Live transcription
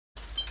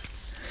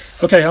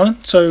Okay, Helen,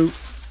 so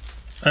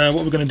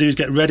what we're going to do is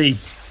get ready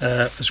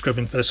for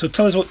scrubbing first. So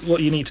tell us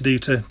what you need to do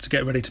to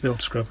get ready to be able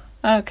to scrub.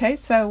 Okay,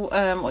 so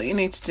what you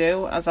need to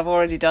do, as I've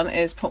already done,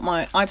 is put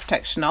my eye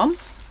protection on.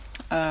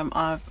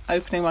 I'm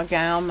opening my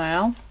gown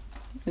now,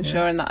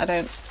 ensuring that I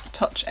don't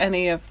touch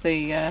any of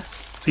the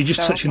so you're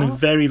just touching the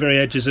very, very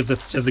edges of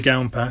the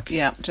gown pack?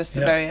 Yeah, just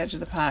the very edge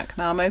of the pack.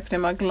 Now I'm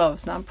opening my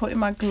gloves. Now I'm putting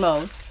my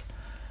gloves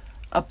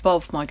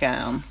above my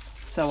gown,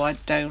 so I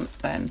don't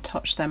then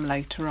touch them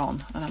later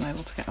on, and I'm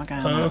able to get my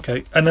gown out.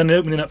 Okay, and then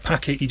opening that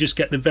packet, you just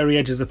get the very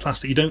edges of the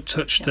plastic. You don't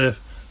touch the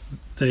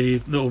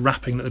little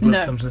wrapping that the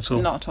glove comes in at all?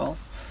 No, not at all.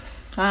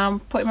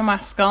 Putting my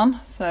mask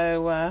on,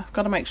 so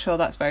got to make sure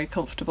that's very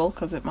comfortable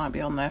because it might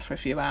be on there for a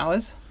few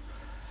hours.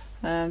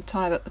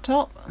 Tied at the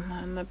top, and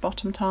then the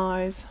bottom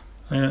ties.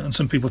 Yeah, and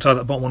some people tie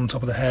that bottom one on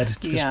top of the head.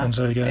 It just depends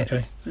how you go. Okay.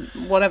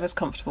 Whatever's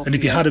comfortable. And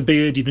if you had a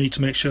beard, you'd need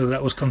to make sure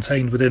that was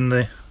contained within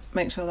the.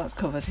 Make sure that's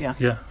covered. Yeah.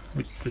 Yeah,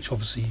 which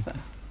obviously,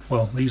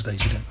 well, these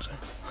days you don't. So.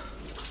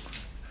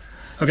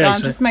 Okay, so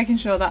I'm just making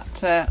sure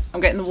that I'm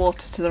getting the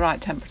water to the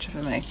right temperature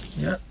for me.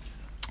 Yeah.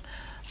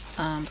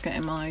 And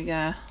getting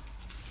my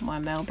my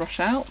nail brush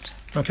out.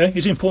 Okay,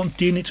 is it important?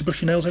 Do you need to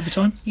brush your nails every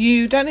time?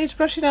 You don't need to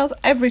brush your nails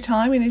every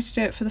time. You need to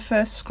do it for the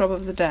first scrub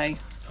of the day.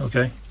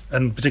 Okay,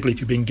 and particularly if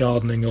you've been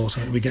gardening or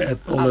something, we get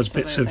all those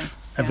bits of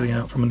everything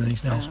out from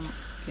underneath nails.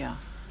 Yeah.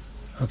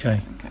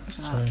 Okay.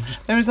 So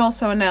there is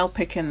also a nail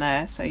pick in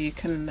there, so you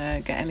can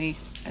get any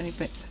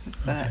bits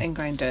of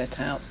ingrained dirt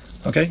out.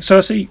 Okay, so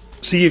I see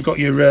you've got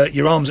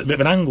your arms at a bit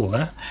of an angle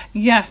there.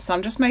 Yes,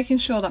 I'm just making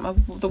sure that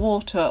the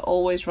water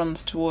always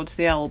runs towards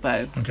the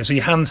elbow. Okay, so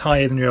your hand's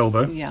higher than your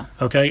elbow. Yeah.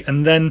 Okay,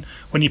 and then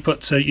when you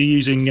put, you're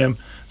using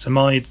some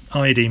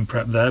iodine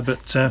prep there,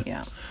 but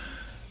yeah.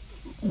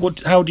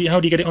 How do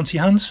you get it onto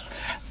your hands?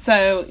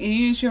 So you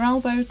use your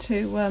elbow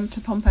to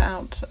pump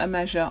out a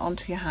measure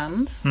onto your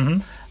hands.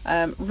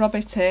 Mm-hmm. Rub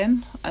it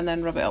in and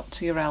then rub it up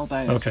to your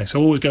elbows. Okay,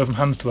 so always go from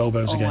hands to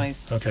elbows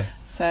always. Again. Okay.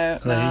 So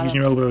then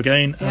using your elbow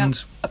again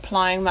and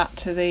applying that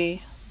to the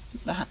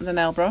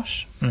nail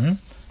brush. Mm-hmm.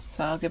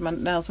 So I'll give my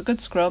nails a good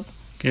scrub.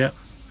 Yeah.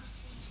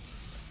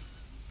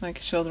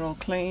 Making sure they're all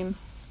clean.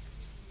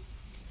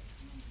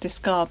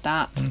 Discard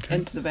that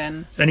into the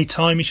bin. Any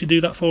time you should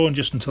do that for, and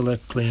just until they're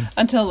clean?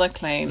 Until they're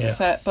clean. Yeah.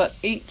 So, but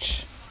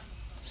each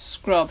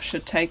scrub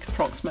should take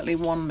approximately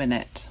 1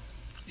 minute.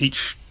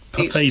 Each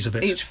phase of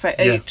it?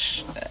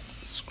 Each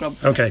scrub.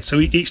 Okay, so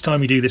each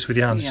time you do this with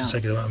your hands, it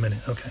should take about a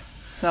minute. Okay.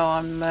 So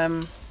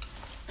I'm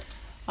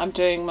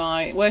doing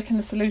working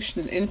the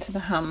solution into the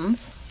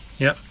hands.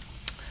 Yep.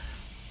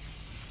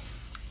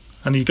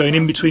 And you're going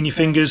in between your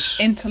fingers?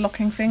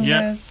 Interlocking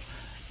fingers.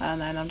 Yep. And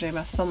then I'm doing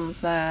my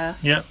thumbs there.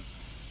 Yep.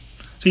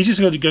 So you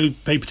just got to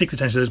pay particular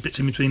attention to those bits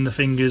in between the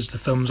fingers, the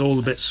thumbs, all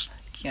the bits.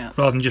 Yeah.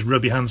 Rather than just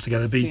rub your hands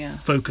together,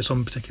 focus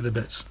on particular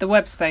bits. The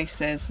web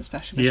spaces,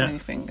 especially between your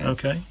fingers.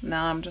 Okay.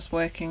 Now I'm just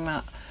working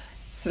that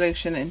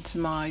solution into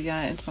my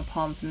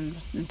palms and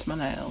into my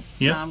nails.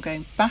 Yeah. Now I'm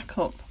going back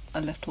up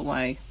a little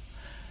way.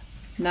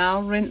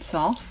 Now rinse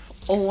off,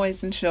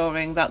 always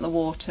ensuring that the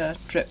water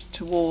drips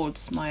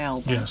towards my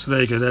elbow. Yeah, so there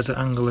you go, there's the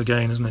angle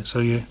again, isn't it? So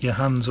your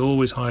hands are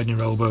always higher than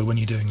your elbow when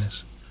you're doing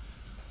this.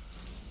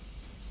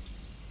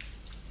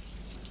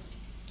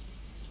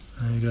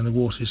 There you go, and the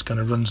water just kind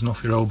of runs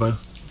off your elbow.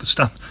 But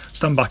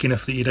stand back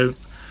enough that you don't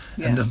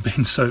end up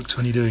being soaked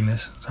when you're doing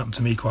this. It's happened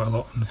to me quite a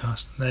lot in the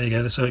past. There you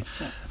go, so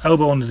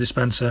elbow on the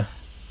dispenser.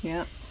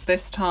 Yeah,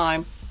 this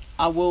time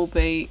I will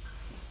be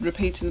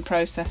repeating the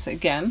process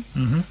again.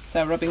 Mm-hmm.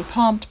 So rubbing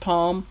palm to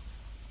palm,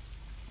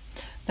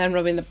 then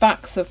rubbing the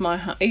backs of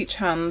each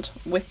hand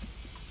with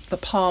the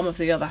palm of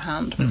the other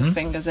hand with the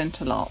fingers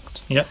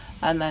interlocked. Yep.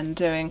 And then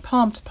doing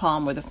palm to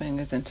palm with the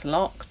fingers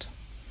interlocked.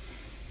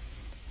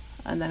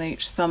 And then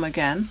each thumb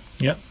again.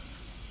 Yep.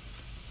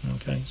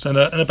 Okay. So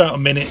in about a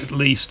minute at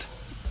least.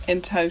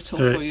 In total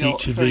for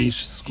each of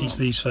these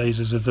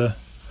phases of it.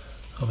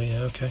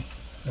 Okay.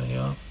 There you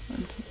are.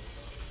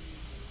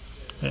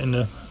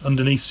 Getting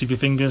underneath of your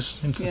fingers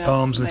into the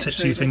palms and the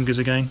tips of your fingers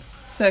again.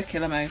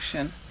 Circular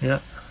motion. Yeah.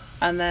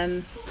 And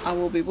then I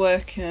will be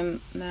working,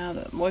 now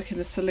that I'm working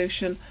the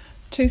solution,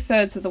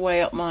 2/3 of the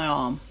way up my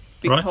arm.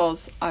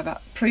 Because I've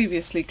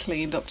previously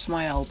cleaned up to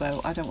my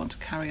elbow, I don't want to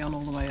carry on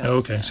all the way up. Oh,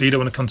 okay, so you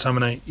don't want to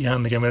contaminate your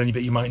hand again with any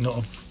bit you might not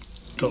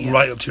have got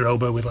right up to your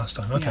elbow with last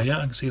time. Okay,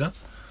 I can see that.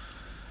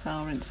 So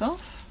I'll rinse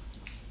off.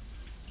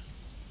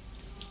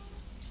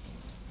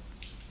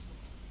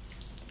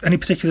 Any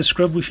particular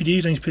scrub we should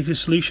use? Any particular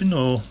solution,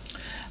 or?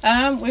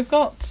 We've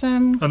got.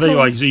 Oh, there you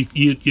are.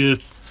 You're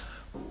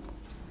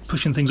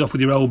pushing things off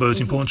with your elbow. It's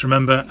important to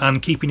remember,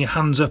 and keeping your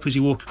hands up as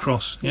you walk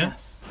across. Yeah?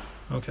 Yes.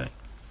 Okay.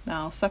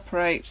 Now I'll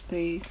separate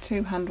the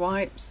 2 hand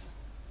wipes.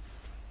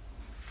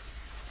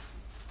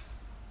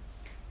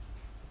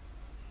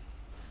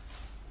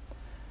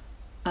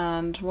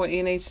 And what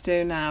you need to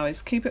do now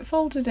is keep it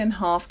folded in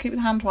half, keep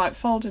the hand wipe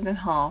folded in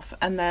half,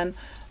 and then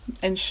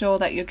ensure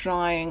that you're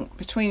drying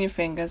between your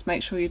fingers.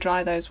 Make sure you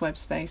dry those web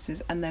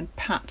spaces and then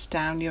pat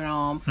down your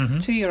arm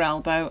to your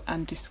elbow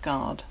and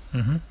discard.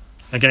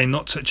 Again,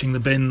 not touching the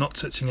bin, not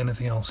touching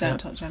anything else. Don't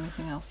touch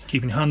anything else.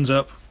 Keeping your hands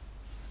up.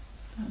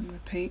 And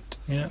repeat.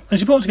 Yeah. And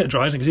it's important to get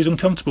dry, isn't it? Because it's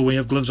uncomfortable when you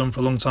have gloves on for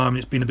a long time and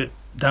it's been a bit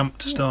damp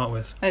to start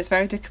with. And it's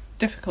very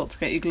difficult to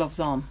get your gloves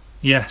on.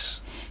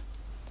 Yes.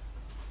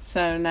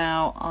 So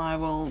now I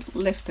will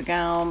lift the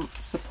gown,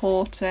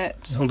 support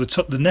it. Hold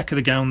the neck of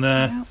the gown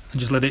there and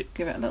just let it...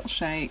 Give it a little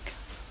shake.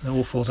 And it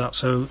all falls out.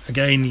 So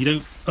again, you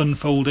don't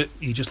unfold it,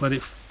 you just let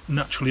it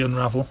naturally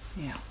unravel.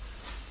 Yeah.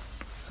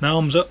 And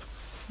arms up.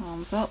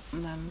 Arms up,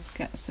 and then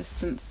get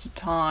assistance to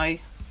tie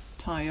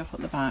you up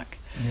at the back.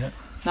 Yeah.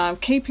 Now I'm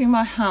keeping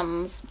my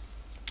hands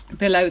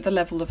below the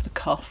level of the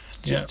cuff,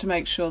 just to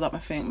make sure that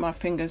my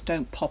fingers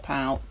don't pop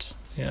out.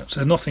 Yeah,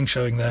 so nothing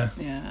showing there.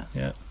 Yeah.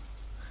 Yeah.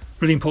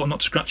 Really important not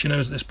to scratch your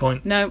nose at this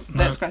point. No,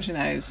 don't scratch your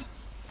nose.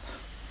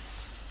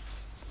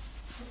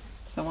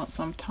 So once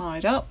I'm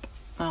tied up,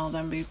 I'll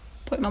then be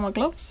putting on my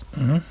gloves.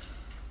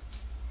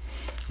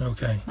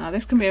 Okay. Now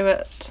this can be a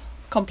bit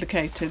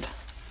complicated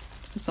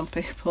for some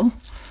people,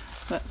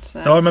 but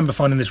I remember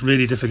finding this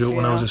really difficult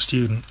when I was a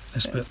student.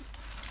 This bit.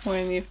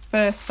 When you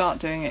first start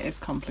doing it, it's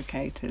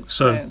complicated.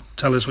 So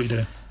tell us what you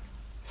do.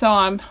 So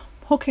I'm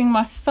hooking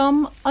my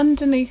thumb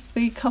underneath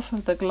the cuff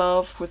of the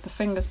glove with the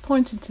fingers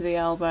pointing to the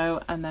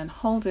elbow, and then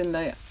holding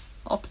the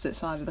opposite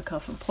side of the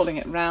cuff and pulling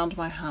it round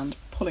my hand,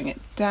 pulling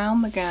it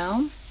down the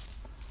gown,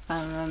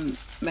 and then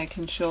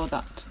making sure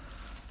that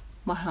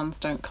my hands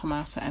don't come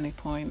out at any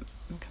point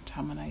and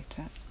contaminate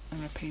it,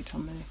 and repeat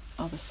on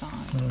the other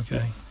side.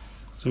 Okay,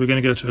 so we're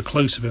going to go to a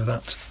close-up of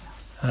that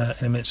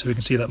in a minute so we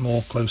can see that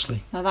more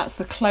closely. Now that's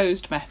the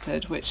closed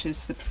method, which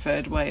is the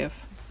preferred way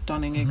of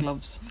donning your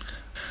gloves.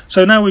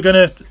 So now we're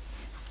going to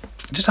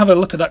just have a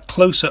look at that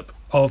close-up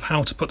of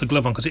how to put the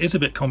glove on, because it is a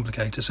bit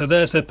complicated. So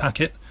there's the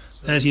packet,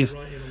 there's your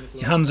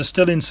hands are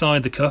still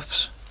inside the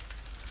cuffs.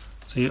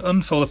 So you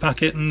unfold the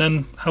packet, and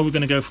then how are we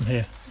going to go from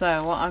here?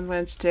 So what I'm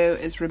going to do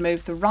is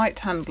remove the right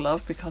hand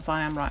glove, because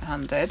I am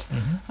right-handed,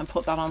 and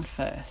put that on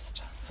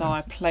first. So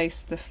I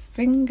place the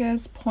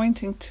fingers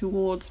pointing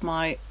towards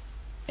the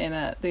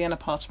inner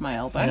part of my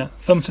elbow. Yeah.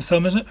 Thumb to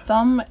thumb, is it?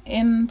 Thumb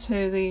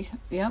into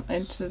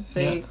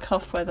the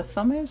cuff where the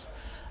thumb is,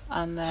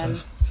 and then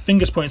so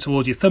fingers pointing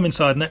towards you, thumb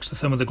inside next to the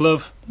thumb of the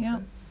glove.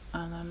 Yeah,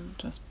 and then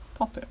just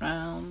pop it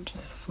round.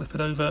 Yeah, flip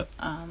it over.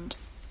 And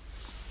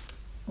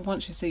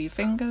once you see your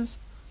fingers,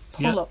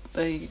 pull up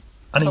the...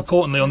 And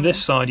importantly, on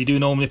this side, you do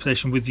an arm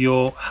manipulation with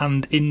your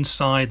hand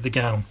inside the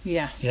gown.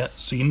 Yes. Yeah,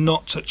 so you're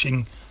not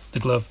touching the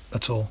glove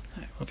at all.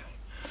 No. Okay.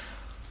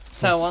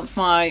 So once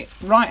my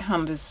right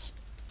hand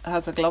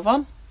has a glove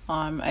on,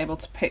 I'm able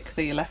to pick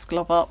the left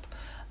glove up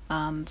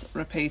and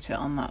repeat it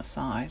on that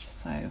side.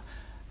 So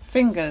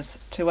fingers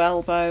to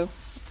elbow,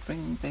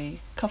 bring the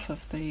cuff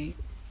of the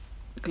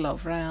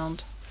glove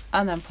round,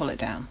 and then pull it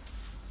down.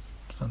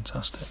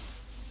 Fantastic.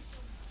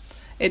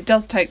 It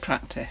does take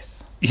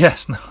practice.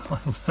 Yes, no, I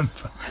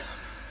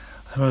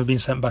remember being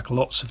sent back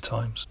lots of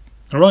times.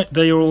 All right,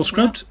 there you're all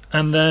scrubbed,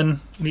 and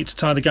then you need to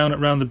tie the gown up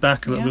round the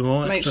back a little bit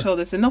more. Make sure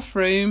there's enough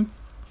room.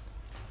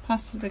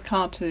 Pass the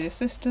card to the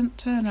assistant,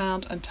 turn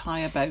around and tie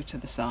a bow to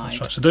the side.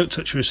 That's right, so don't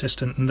touch your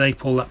assistant, and they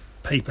pull that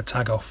paper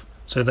tag off.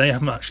 So they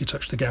haven't actually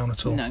touched the gown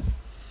at all. No.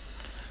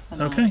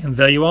 Okay, and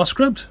there you are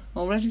scrubbed.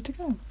 All ready to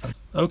go.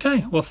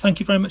 Okay, well thank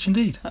you very much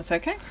indeed. That's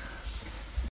okay.